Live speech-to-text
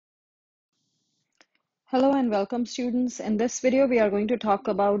Hello and welcome students. In this video, we are going to talk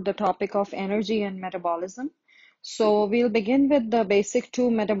about the topic of energy and metabolism. So we'll begin with the basic two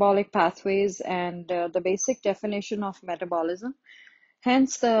metabolic pathways and the basic definition of metabolism.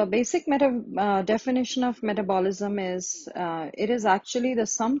 Hence, the basic definition of metabolism is it is actually the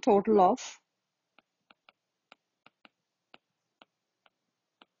sum total of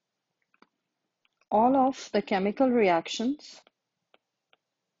all of the chemical reactions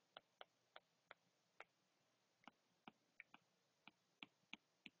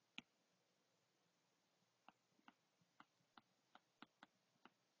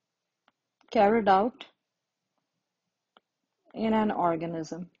carried out in an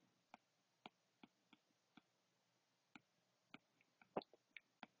organism.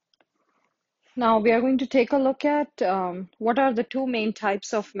 Now we are going to take a look at what are the two main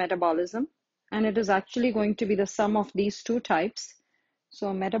types of metabolism, and it is actually going to be the sum of these two types.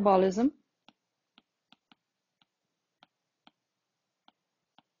 So metabolism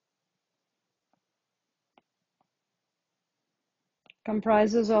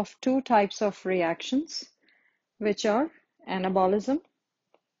comprises of two types of reactions, which are anabolism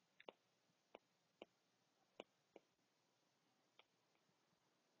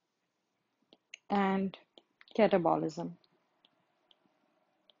and catabolism.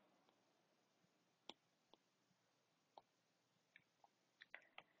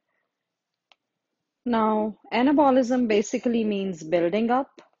 Now, anabolism basically means building up,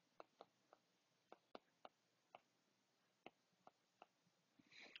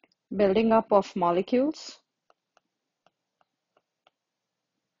 of molecules,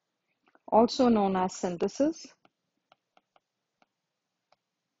 also known as synthesis.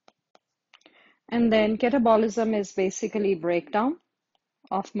 And then catabolism is basically breakdown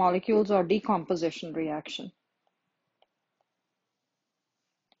of molecules or decomposition reaction.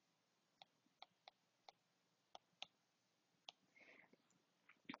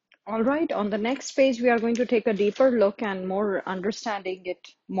 All right, on the next page, we are going to take a deeper look and more understanding it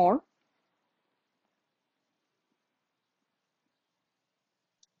more.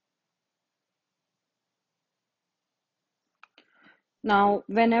 Now,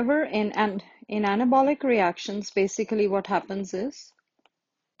 whenever in anabolic reactions, basically what happens is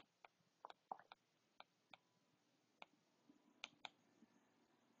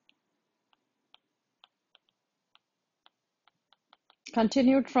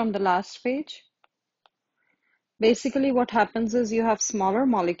continued from the last page. Basically, what happens is you have smaller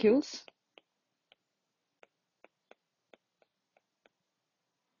molecules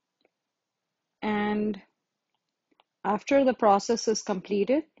and after the process is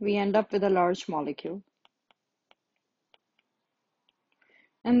completed, we end up with a large molecule.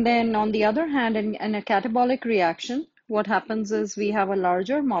 And then on the other hand, in a catabolic reaction, what happens is we have a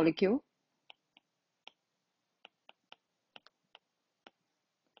larger molecule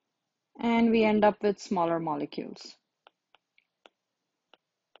and we end up with smaller molecules.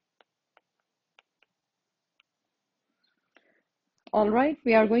 All right,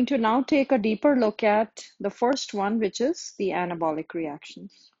 we are going to now take a deeper look at the first one, which is the anabolic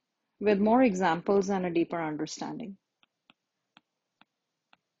reactions, with more examples and a deeper understanding.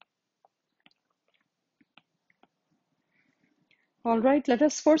 All right, let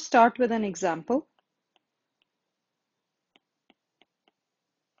us first start with an example.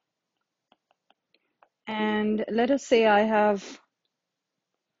 And let us say I have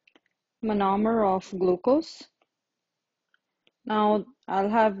monomer of glucose. Now I'll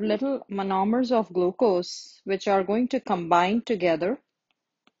have little monomers of glucose which are going to combine together.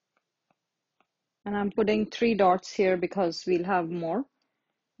 And I'm putting 3 dots here because we'll have more.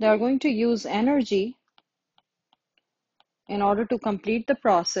 They are going to use energy in order to complete the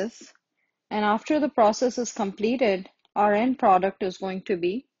process. And after the process is completed, our end product is going to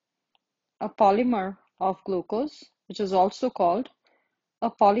be a polymer of glucose, which is also called a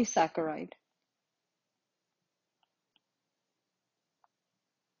polysaccharide.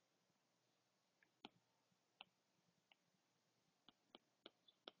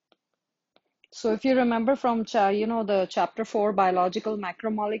 So if you remember from the chapter 4 biological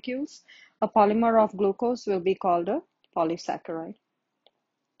macromolecules, a polymer of glucose will be called a polysaccharide.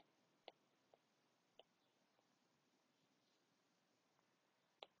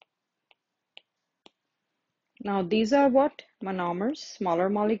 Now these are what? Monomers, smaller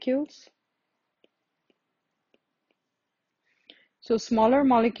molecules. So smaller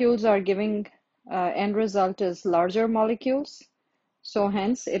molecules are giving end result is larger molecules. So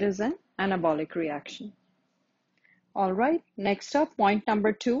hence it is an anabolic reaction. All right, next up, point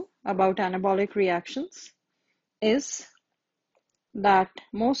number 2 about anabolic reactions is that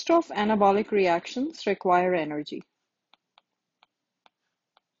most of anabolic reactions require energy.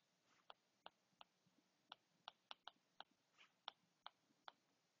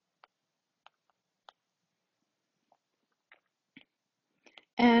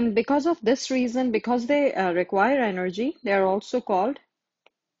 And because of this reason, because they require energy, they are also called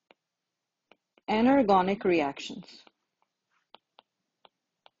anergonic reactions.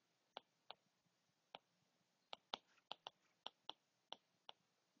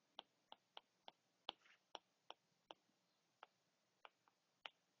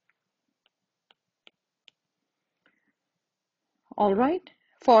 All right.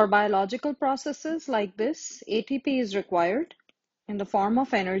 For biological processes like this, ATP is required in the form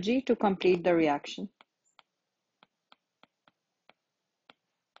of energy to complete the reaction.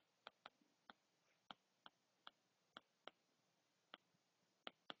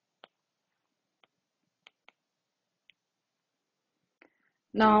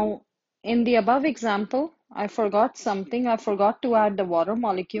 Now, in the above example, I forgot something. I forgot to add the water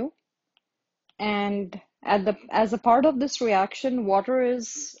molecule. And as a part of this reaction, water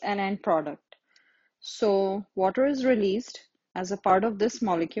is an end product. So water is released as a part of this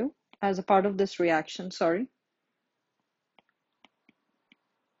molecule, as a part of this reaction, sorry.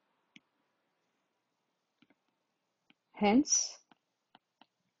 Hence,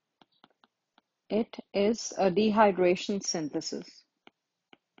 it is a dehydration synthesis.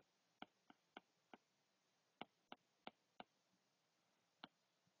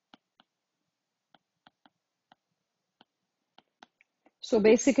 So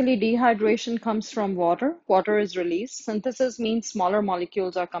basically, dehydration comes from water. Water is released. Synthesis means smaller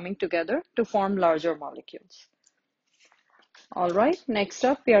molecules are coming together to form larger molecules. All right, next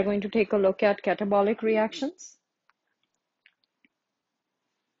up, we are going to take a look at catabolic reactions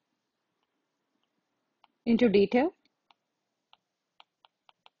into detail.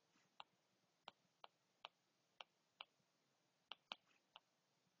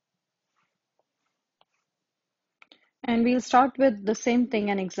 And we'll start with the same thing,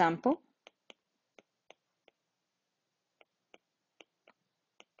 an example.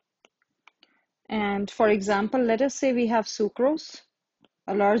 And for example, let us say we have sucrose,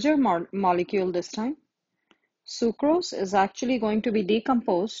 a larger molecule this time. Sucrose is actually going to be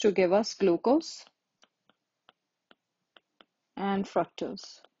decomposed to give us glucose and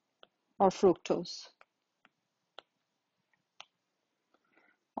fructose or fructose.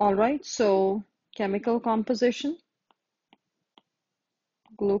 All right, so chemical composition,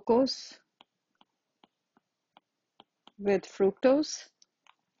 glucose with fructose.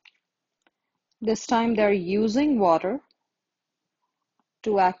 This time they're using water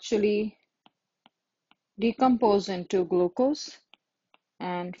to actually decompose into glucose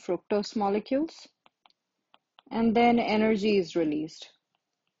and fructose molecules, and then energy is released.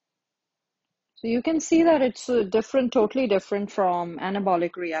 So you can see that it's different, totally different from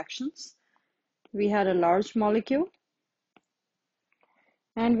anabolic reactions. We had a large molecule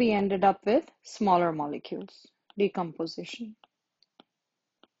and we ended up with smaller molecules, decomposition.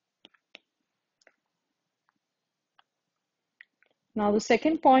 Now the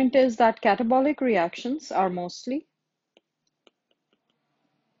second point is that catabolic reactions are mostly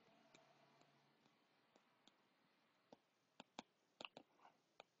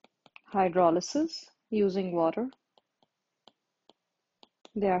hydrolysis using water.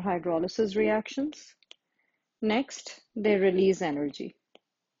 They are hydrolysis reactions. Next, they release energy.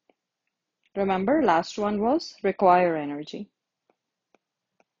 Remember, last one was require energy.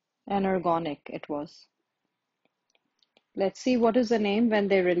 Anergonic it was. Let's see what is the name when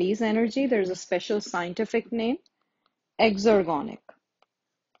they release energy. There's a special scientific name, exergonic.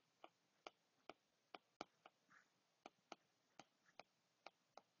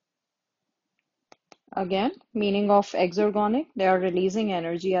 Again, meaning of exergonic, they are releasing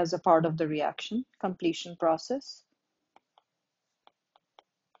energy as a part of the reaction completion process.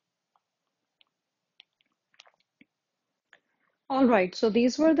 All right, so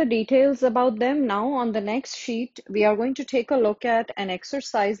these were the details about them. Now on the next sheet, we are going to take a look at an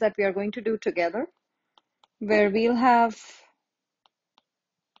exercise that we are going to do together, where we'll have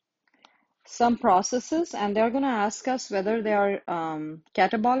some processes and they're going to ask us whether they are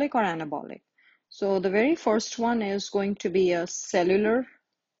catabolic or anabolic. So the very first one is going to be a cellular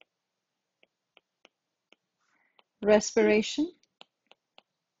respiration.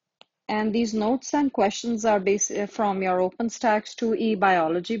 And these notes and questions are based from your OpenStax 2E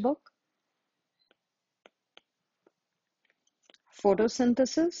biology book.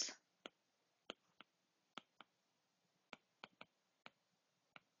 Photosynthesis,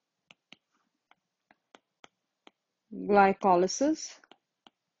 glycolysis,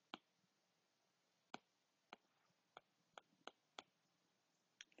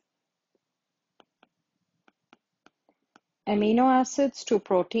 amino acids to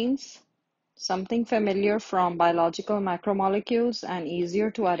proteins, something familiar from biological macromolecules and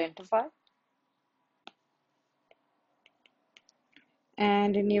easier to identify,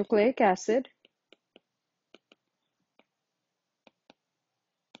 and nucleic acid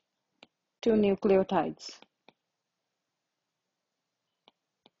to nucleotides.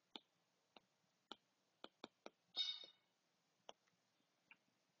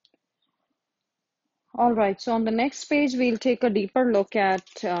 All right, so on the next page, we'll take a deeper look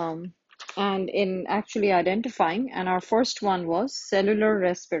at and in actually identifying, and our first one was cellular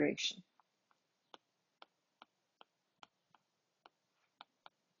respiration.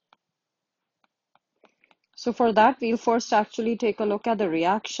 So for that, we'll first actually take a look at the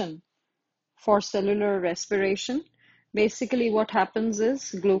reaction for cellular respiration. Basically, what happens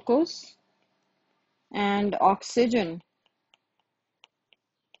is glucose and oxygen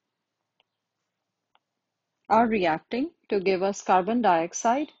are reacting to give us carbon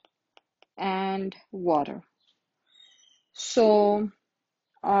dioxide and water. So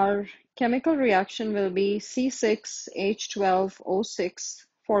our chemical reaction will be C6H12O6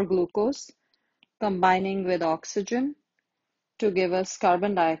 for glucose combining with oxygen to give us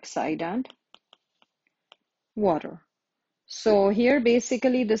carbon dioxide and water. So here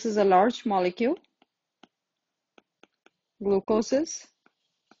basically this is a large molecule, glucose,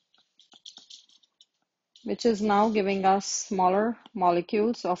 which is now giving us smaller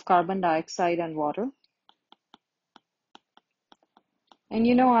molecules of carbon dioxide and water.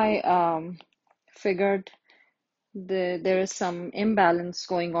 And I figured there is some imbalance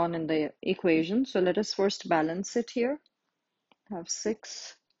going on in the equation. So let us first balance it here. I have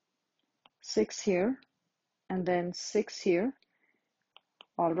 6 here, and then 6 here.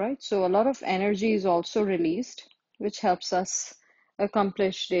 All right, so a lot of energy is also released, which helps us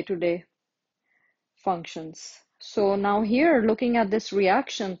accomplish day-to-day functions. So now here, looking at this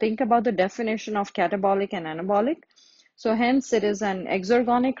reaction, think about the definition of catabolic and anabolic. So hence it is an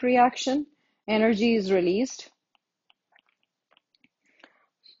exergonic reaction. Energy is released.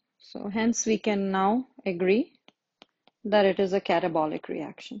 So hence we can now agree that it is a catabolic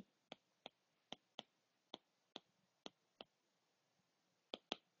reaction.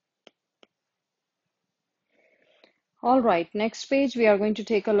 All right, next page we are going to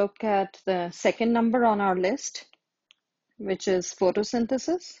take a look at the second number on our list, which is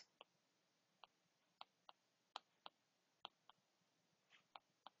photosynthesis.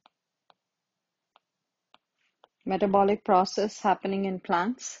 Metabolic process happening in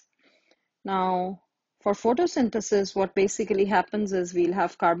plants. Now, for photosynthesis, what basically happens is we'll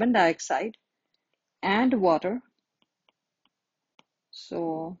have carbon dioxide and water.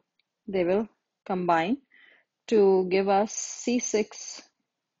 So they will combine to give us C6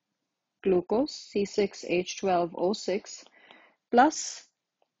 glucose, C6H12O6 plus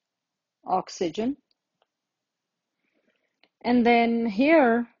oxygen. And then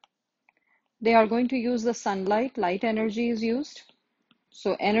here they are going to use the sunlight, light energy is used.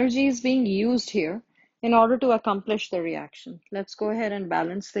 So energy is being used here in order to accomplish the reaction. Let's go ahead and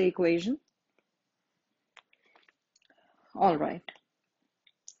balance the equation. All right.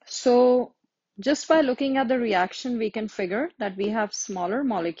 So just by looking at the reaction, we can figure that we have smaller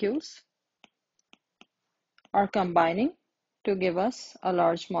molecules are combining to give us a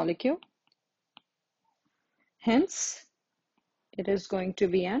large molecule. Hence, it is going to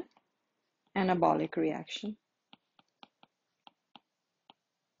be an anabolic reaction.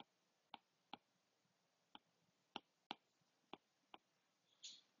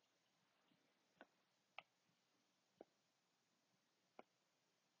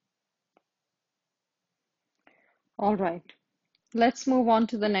 All right. Let's move on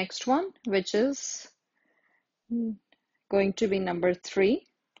to the next one, which is going to be number 3,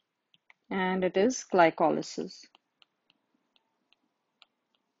 and it is glycolysis.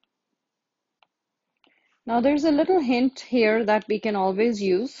 Now there's a little hint here that we can always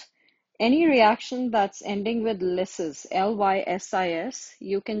use. Any reaction that's ending with lysis, L-Y-S-I-S,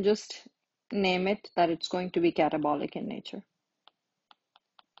 you can just name it that it's going to be catabolic in nature.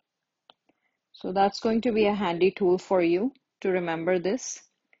 So that's going to be a handy tool for you to remember this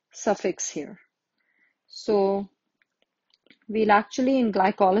suffix here. So we'll actually, in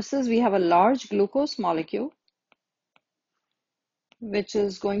glycolysis, we have a large glucose molecule, which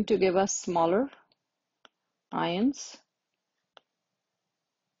is going to give us smaller ions.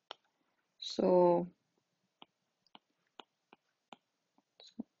 So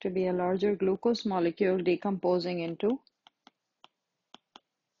to be a larger glucose molecule decomposing into,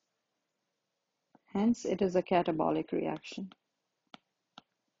 hence it is a catabolic reaction.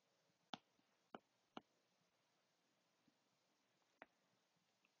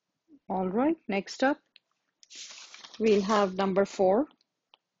 All right, next up, we'll have number 4,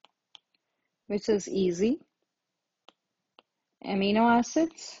 which is easy. Amino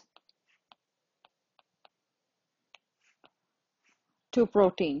acids to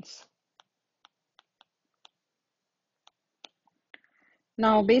proteins.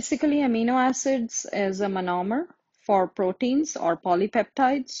 Now, basically, amino acids is a monomer for proteins or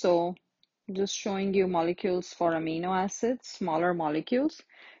polypeptides. So, just showing you molecules for amino acids, smaller molecules,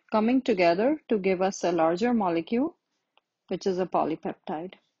 coming together to give us a larger molecule, which is a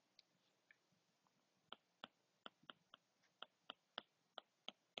polypeptide.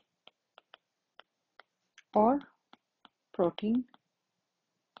 Or protein,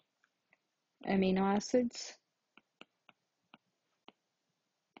 amino acids.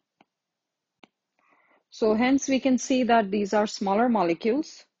 So hence we can see that these are smaller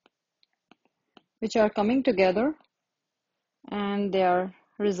molecules which are coming together and they are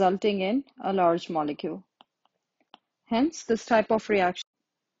resulting in a large molecule. Hence this type of reaction.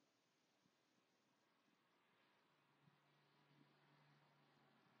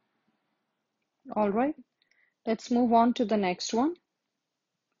 All right, let's move on to the next one.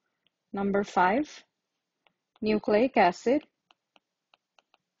 Number 5, nucleic acid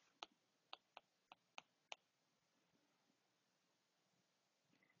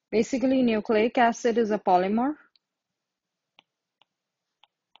Basically, nucleic acid is a polymer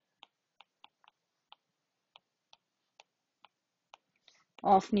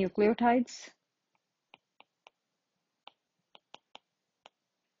of nucleotides.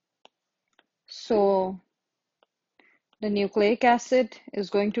 So the nucleic acid is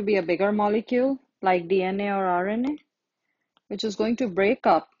going to be a bigger molecule like DNA or RNA, which is going to break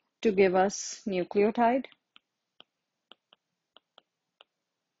up to give us nucleotide.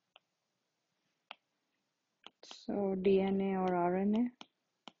 So DNA or RNA.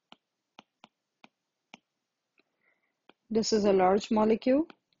 This is a large molecule,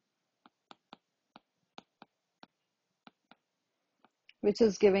 which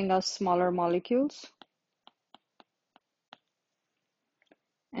is giving us smaller molecules.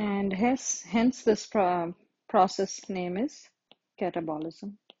 And hence this process name is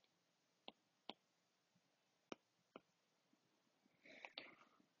catabolism.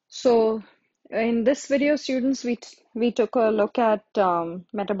 So in this video, students, we took a look at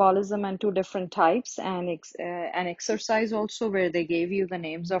metabolism and 2 different types, and an exercise also where they gave you the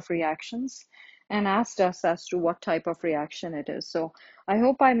names of reactions and asked us as to what type of reaction it is. So I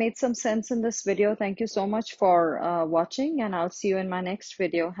hope I made some sense in this video. Thank you so much for watching, and I'll see you in my next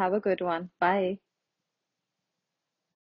video. Have a good one. Bye.